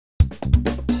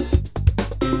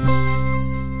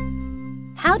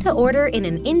How to order in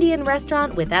an Indian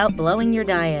restaurant without blowing your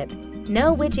diet.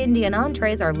 Know which Indian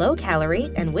entrees are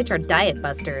low-calorie and which are diet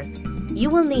busters.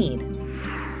 You will need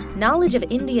knowledge of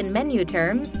Indian menu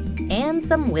terms and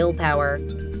some willpower.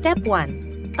 Step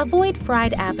 1. Avoid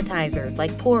fried appetizers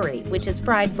like puri, which is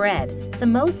fried bread,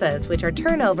 samosas, which are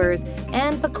turnovers,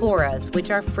 and pakoras, which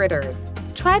are fritters.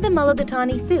 Try the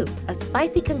mulligatawny soup, a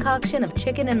spicy concoction of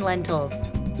chicken and lentils.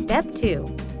 Step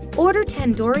 2. Order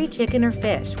tandoori chicken or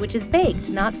fish, which is baked,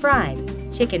 not fried.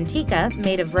 Chicken tikka,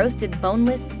 made of roasted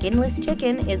boneless, skinless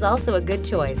chicken, is also a good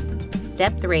choice.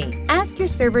 Step 3. Ask your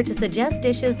server to suggest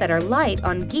dishes that are light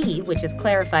on ghee, which is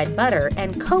clarified butter,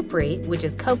 and kopri, which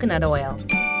is coconut oil.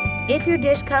 If your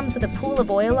dish comes with a pool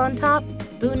of oil on top,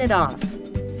 spoon it off.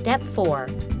 Step 4.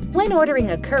 When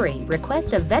ordering a curry,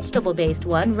 request a vegetable-based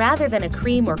one rather than a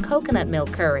cream or coconut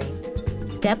milk curry.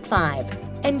 Step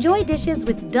 5. Enjoy dishes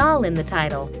with dal in the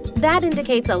title. That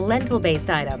indicates a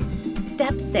lentil-based item.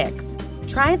 Step 6.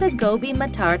 Try the gobi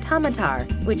matar tamatar,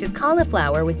 which is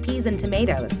cauliflower with peas and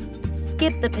tomatoes.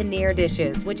 Skip the paneer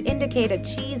dishes, which indicate a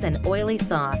cheese and oily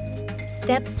sauce.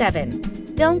 Step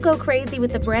 7. Don't go crazy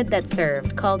with the bread that's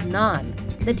served, called naan.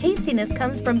 The tastiness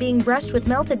comes from being brushed with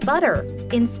melted butter.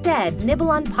 Instead, nibble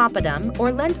on papadum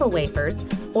or lentil wafers,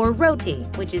 or roti,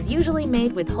 which is usually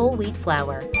made with whole wheat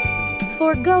flour.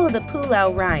 Forgo the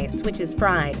pulao rice, which is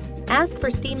fried. Ask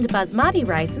for steamed basmati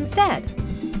rice instead.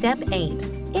 Step 8.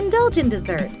 Indulge in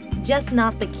dessert. Just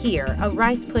not the kheer, a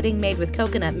rice pudding made with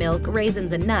coconut milk,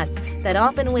 raisins, and nuts that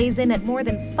often weighs in at more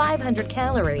than 500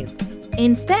 calories.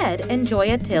 Instead,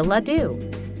 enjoy a til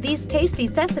laddu. These tasty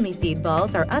sesame seed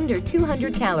balls are under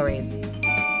 200 calories.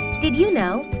 Did you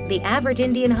know the average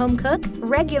Indian home cook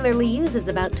regularly uses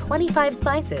about 25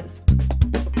 spices?